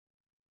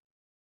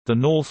The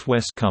North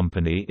West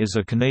Company is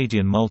a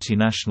Canadian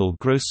multinational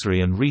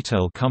grocery and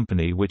retail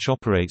company which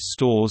operates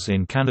stores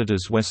in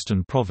Canada's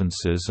western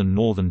provinces and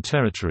northern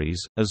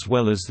territories, as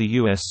well as the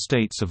U.S.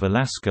 states of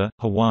Alaska,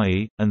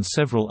 Hawaii, and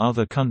several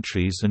other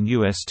countries and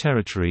U.S.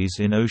 territories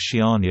in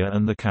Oceania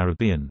and the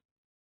Caribbean.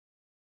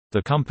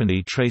 The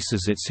company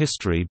traces its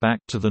history back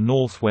to the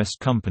North West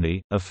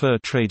Company, a fur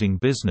trading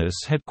business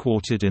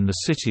headquartered in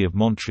the city of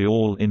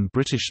Montreal in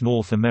British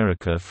North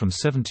America from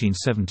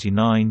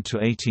 1779 to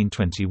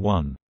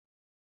 1821.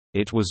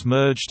 It was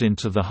merged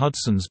into the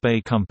Hudson's Bay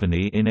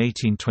Company in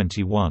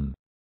 1821.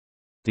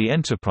 The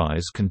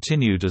enterprise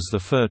continued as the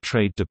Fur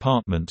Trade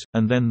Department,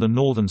 and then the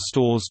Northern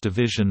Stores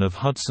Division of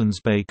Hudson's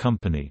Bay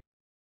Company.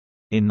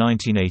 In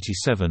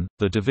 1987,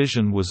 the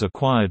division was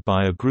acquired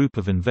by a group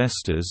of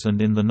investors,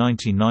 and in the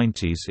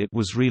 1990s it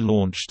was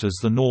relaunched as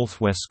the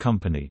North West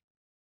Company.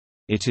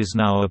 It is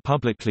now a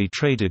publicly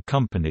traded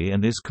company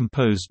and is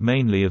composed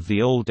mainly of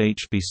the old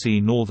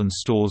HBC Northern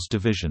Stores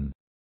Division.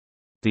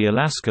 The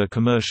Alaska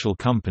Commercial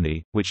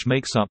Company, which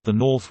makes up the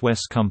North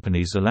West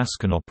Company's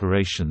Alaskan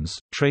operations,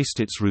 traced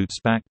its roots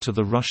back to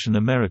the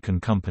Russian-American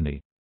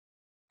Company.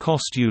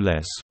 Cost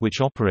U.S.,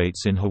 which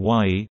operates in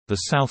Hawaii, the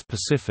South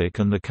Pacific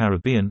and the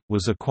Caribbean,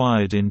 was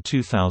acquired in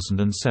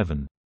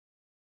 2007.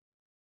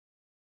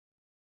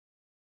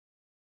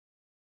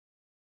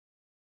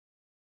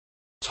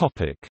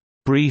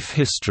 Brief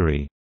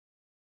history.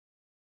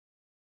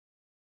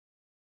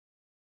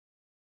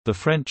 The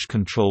French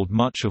controlled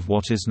much of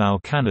what is now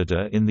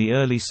Canada in the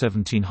early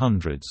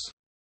 1700s.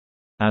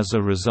 As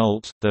a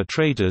result, their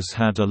traders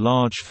had a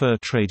large fur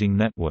trading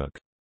network.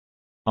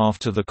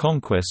 After the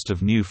conquest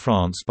of New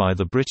France by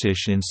the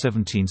British in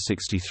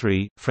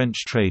 1763,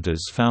 French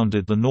traders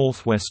founded the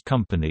North West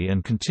Company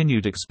and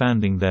continued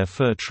expanding their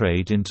fur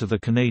trade into the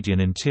Canadian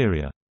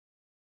interior.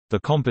 The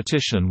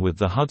competition with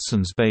the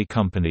Hudson's Bay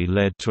Company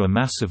led to a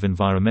massive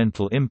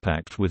environmental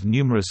impact, with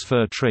numerous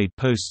fur trade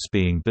posts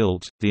being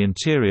built, the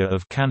interior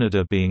of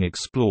Canada being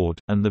explored,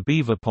 and the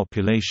beaver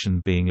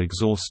population being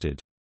exhausted.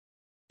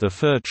 The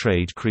fur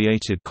trade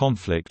created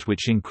conflict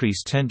which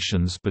increased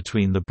tensions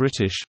between the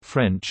British,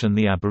 French and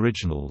the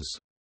Aboriginals.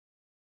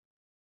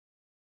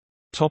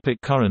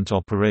 Current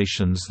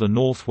operations. The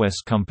North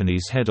West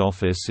Company's head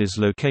office is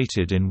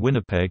located in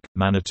Winnipeg,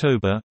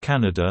 Manitoba,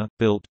 Canada,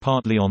 built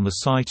partly on the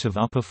site of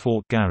Upper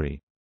Fort Garry.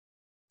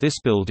 This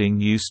building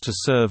used to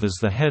serve as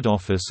the head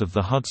office of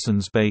the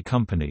Hudson's Bay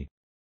Company.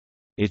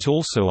 It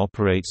also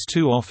operates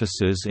two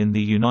offices in the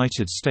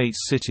United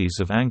States cities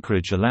of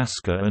Anchorage,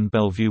 Alaska and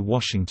Bellevue,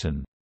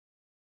 Washington.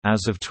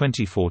 As of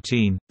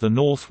 2014, the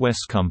North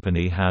West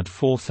Company had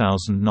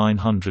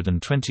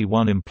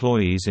 4,921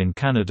 employees in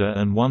Canada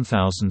and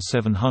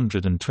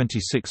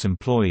 1,726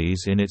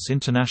 employees in its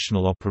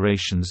international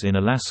operations in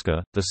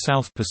Alaska, the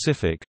South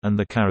Pacific, and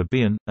the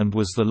Caribbean, and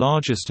was the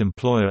largest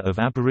employer of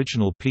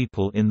Aboriginal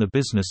people in the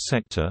business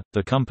sector.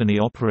 The company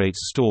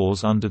operates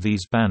stores under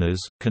these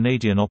banners: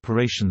 Canadian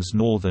Operations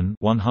Northern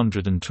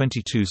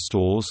 122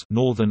 stores,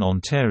 Northern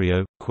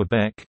Ontario,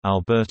 Quebec,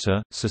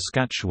 Alberta,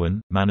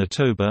 Saskatchewan,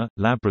 Manitoba,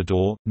 Labrador,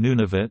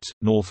 Nunavut,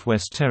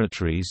 Northwest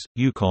Territories,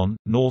 Yukon,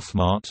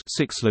 Northmart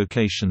 6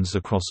 locations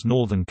across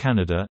northern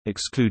Canada,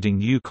 excluding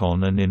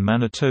Yukon, and in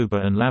Manitoba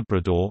and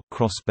Labrador,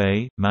 Cross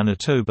Bay,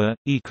 Manitoba,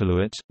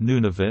 Iqaluit,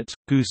 Nunavut,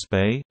 Goose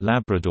Bay,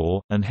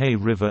 Labrador, and Hay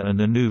River and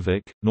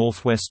Inuvik,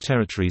 Northwest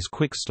Territories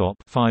Quickstop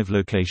 5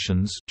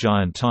 locations,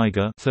 Giant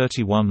Tiger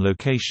 31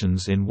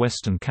 locations in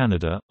Western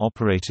Canada,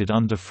 operated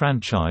under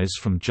franchise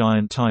from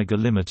Giant Tiger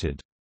Limited.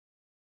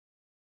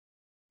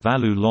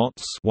 Value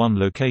Lots 1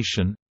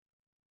 location,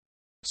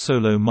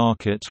 Solo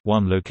Market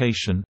 1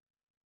 location,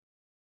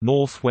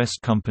 North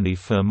West Company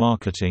Fur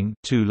Marketing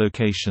 2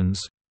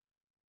 locations,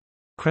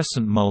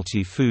 Crescent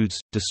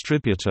Multi-Foods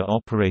distributor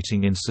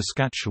operating in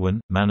Saskatchewan,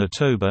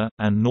 Manitoba,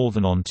 and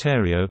Northern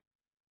Ontario,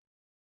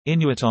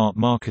 Inuit Art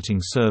Marketing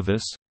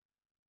Service,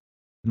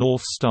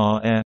 North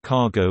Star Air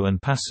cargo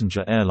and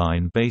passenger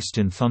airline based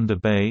in Thunder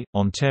Bay,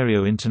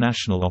 Ontario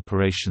international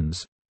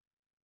operations,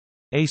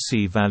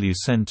 AC Value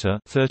Center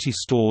 30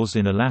 stores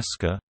in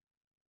Alaska,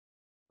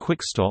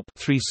 Quickstop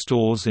 3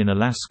 stores in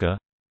Alaska,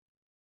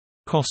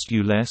 Cost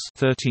U.S.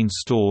 13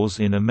 stores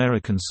in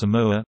American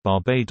Samoa,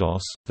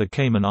 Barbados, the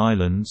Cayman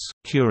Islands,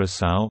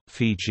 Curaçao,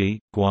 Fiji,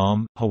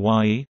 Guam,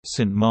 Hawaii,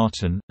 Sint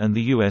Maarten, and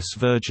the U.S.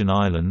 Virgin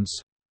Islands,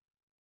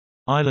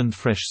 Island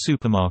Fresh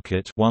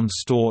Supermarket 1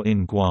 store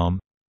in Guam,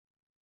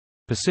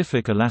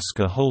 Pacific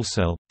Alaska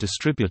Wholesale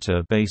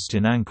distributor based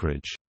in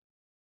Anchorage.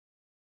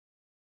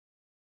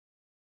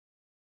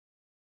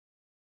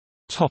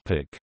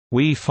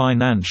 We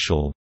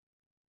Financial.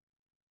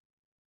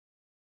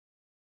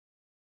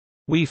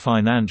 We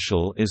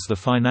Financial is the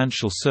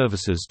financial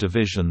services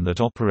division that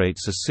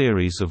operates a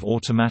series of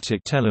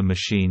automatic teller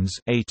machines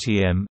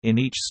 (ATM) in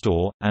each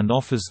store, and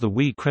offers the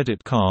We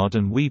Credit Card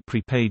and We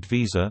Prepaid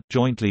Visa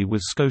jointly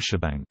with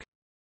Scotiabank.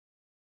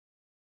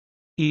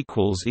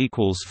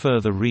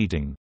 Further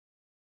reading